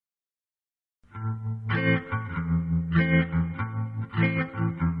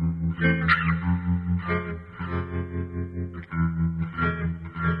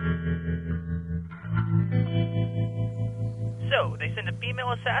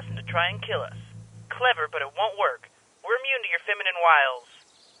female assassin to try and kill us. Clever, but it won't work. We're immune to your feminine wiles.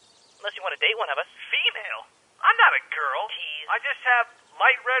 Unless you want to date one of us. Female? I'm not a girl. Tease. I just have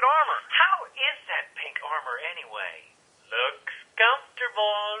light red armor. How is that pink armor anyway? Looks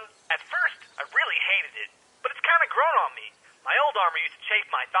comfortable. At first, I really hated it, but it's kind of grown on me. My old armor used to chafe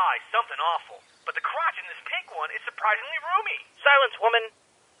my thighs, something awful. But the crotch in this pink one is surprisingly roomy. Silence, woman.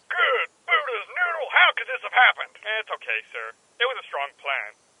 Good Buddha's noodle, how could this have happened? It's okay, sir. It was a strong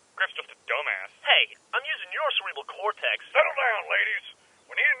plan. Griff's just a dumbass. Hey, I'm using your cerebral cortex. Settle down, ladies.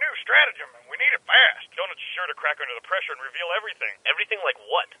 We need a new stratagem, and we need it fast. Donut's sure to crack under the pressure and reveal everything. Everything like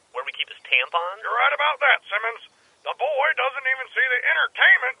what? Where we keep his tampons? You're right about that, Simmons. The boy doesn't even see the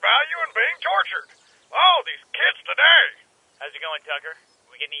entertainment value in being tortured. Oh, these kids today. How's it going, Tucker?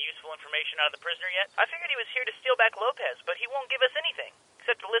 We get any useful information out of the prisoner yet? I figured he was here to steal back Lopez, but he won't give us anything,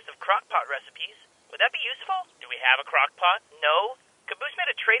 except a list of crockpot recipes. Would that be useful? Do we have a crockpot? No. Caboose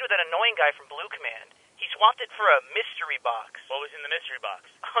made a trade with that annoying guy from Blue Command. He swapped it for a mystery box. What was in the mystery box?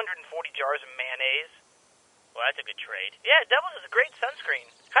 140 jars of mayonnaise. Well, that's a good trade. Yeah, Devils is a great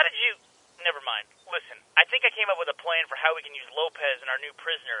sunscreen. How did you... Never mind. Listen, I think I came up with a plan for how we can use Lopez and our new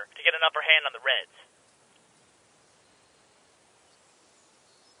prisoner to get an upper hand on the Reds.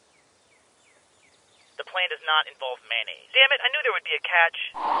 The plan does not involve mayonnaise. Damn it, I knew there would be a catch.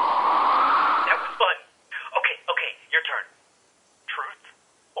 That was fun. Okay, your turn. Truth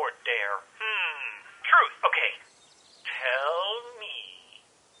or dare? Truth. Okay. Tell me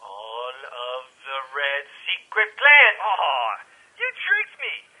all of the Red secret plan. Aw, you tricked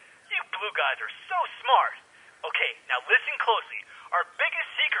me. You blue guys are so smart. Okay, now listen closely. Our biggest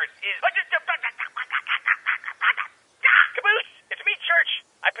secret is... Caboose, it's me, Church.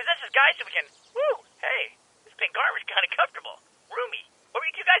 I possess this guy so we can... Woo! Hey, this pink armor's kind of comfortable. Roomy. What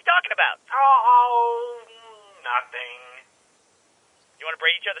were you two guys talking about? Oh, nothing. You want to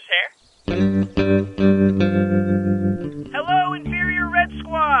braid each other's hair? Hello, Inferior Red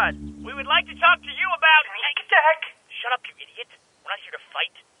Squad. We would like to talk to you about... Sneak attack. Shut up, you idiot. We're not here to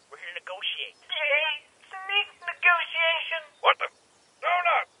fight. We're here to negotiate. Yay, sneak negotiation. What the?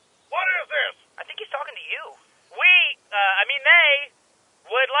 Donut, what is this? I think he's talking to you. They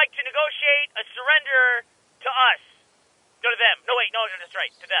would like to negotiate a surrender to us. Go to them. No, wait, no, that's right.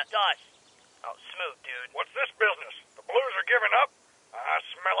 To them, to us. Oh, smooth, dude. What's this business? The Blues are giving up? I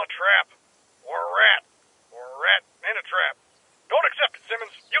smell a trap. Or a rat. Or a rat in a trap. Don't accept it,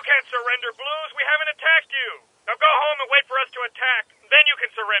 Simmons. You can't surrender, Blues. We haven't attacked you. Now go home and wait for us to attack. Then you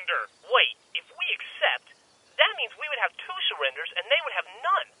can surrender. Wait, if we accept, that means we would have 2 surrenders and they would have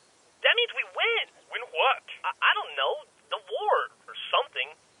none. That means we win. Win what? I don't know. The war or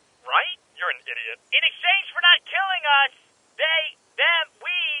something, right? You're an idiot. In exchange for not killing us, they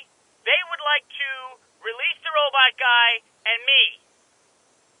would like to release the robot guy and me.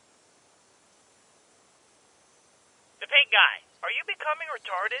 The pink guy. Are you becoming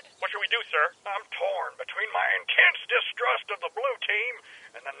retarded? What should we do, sir? I'm torn between my intense distrust of the blue team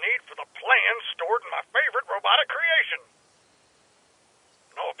and the need for the plans stored in my favorite robotic creation.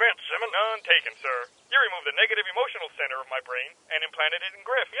 No offense, Simmons. None taken, sir. You removed the negative emotional center of my brain and implanted it in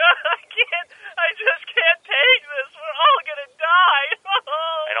Griff. I just can't take this. We're all gonna die.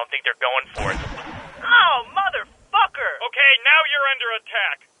 I don't think they're going for it. Oh, motherfucker! Okay, now you're under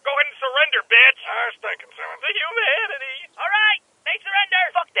attack. Go ahead and surrender, bitch. I was thinking, Simmons. The humanity. All right, they surrender.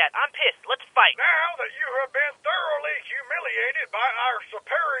 Fuck that. I'm pissed. Let's fight. Now that you have been thoroughly humiliated by our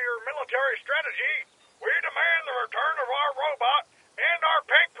superior military strategy, we demand the return of our robot and our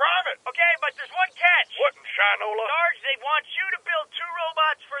pink private. Okay, but there's one catch. What in Shinola? Sarge, they want you to build 2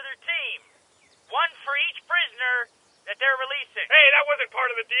 robots for their team. One for each prisoner that they're releasing. Hey, that wasn't part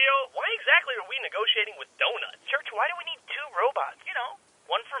of the deal. Why exactly are we negotiating with donuts? Church, why do we need 2 robots? You know,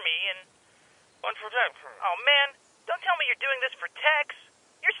 one for me and one for them. Oh, man, don't tell me you're doing this for Tex.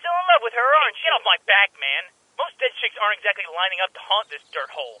 You're still in love with her, aren't you? Get off my back, man. Most dead chicks aren't exactly lining up to haunt this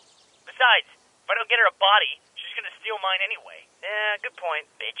dirt hole. Besides, if I don't get her a body, she's gonna steal mine anyway. Yeah, good point,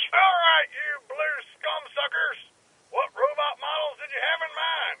 bitch. All right, you blue scum suckers. What robot models did you have in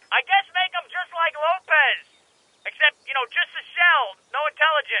mind? I guess make them just like Lopez. Except, just a shell, no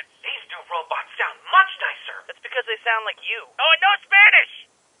intelligence. These new robots sound much nicer. That's because they sound like you. Oh, and no Spanish!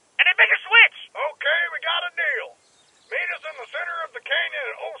 And they make a switch! Okay, we got a deal. Meet us in the center of the canyon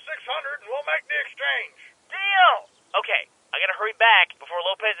at 0600 and we'll make the exchange. Deal! Okay, I gotta hurry back before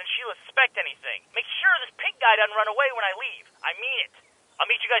Lopez and Sheila suspect anything. Make sure this pink guy doesn't run away when I leave. I mean it. I'll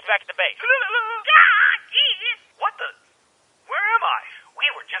meet you guys back at the base. What the? Where am I? We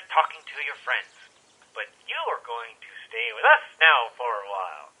were just talking to your friends. But you are going to stay with us now for a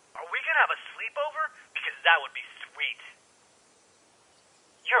while. Are we gonna have a sleepover? Because that would be sweet.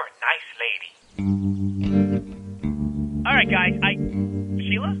 lady. Alright, guys,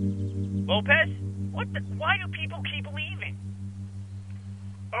 Sheila? Lopez? Why do people keep leaving?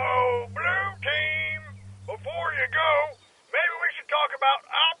 Oh, Blue Team, before you go, maybe we should talk about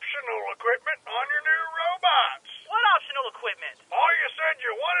optional equipment on your new robots. What optional equipment? All you said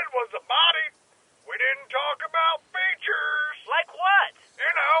you wanted was the body. We didn't talk about features. Like what?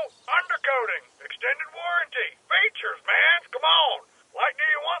 You know, undercoating, extended warranty, features, man, come on. Like, do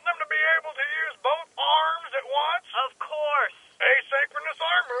you want them to be able to use both arms at once? Of course. Asynchronous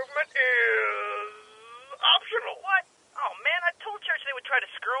arm movement is optional. What? Oh, man, I told Church they would try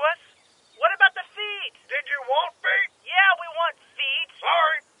to screw us. What about the feet? Did you want feet? Yeah, we want feet.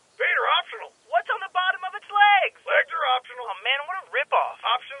 Sorry, feet are optional. What's on the bottom of its legs? Legs are optional. Oh, man, what a ripoff.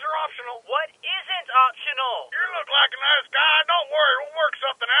 Options are optional. What isn't optional? You look like a nice guy. Don't worry, we'll work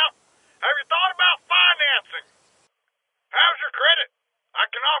something out. Have you thought about financing? How's your credit? I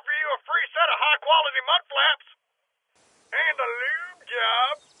can offer you a free set of high-quality mud flats.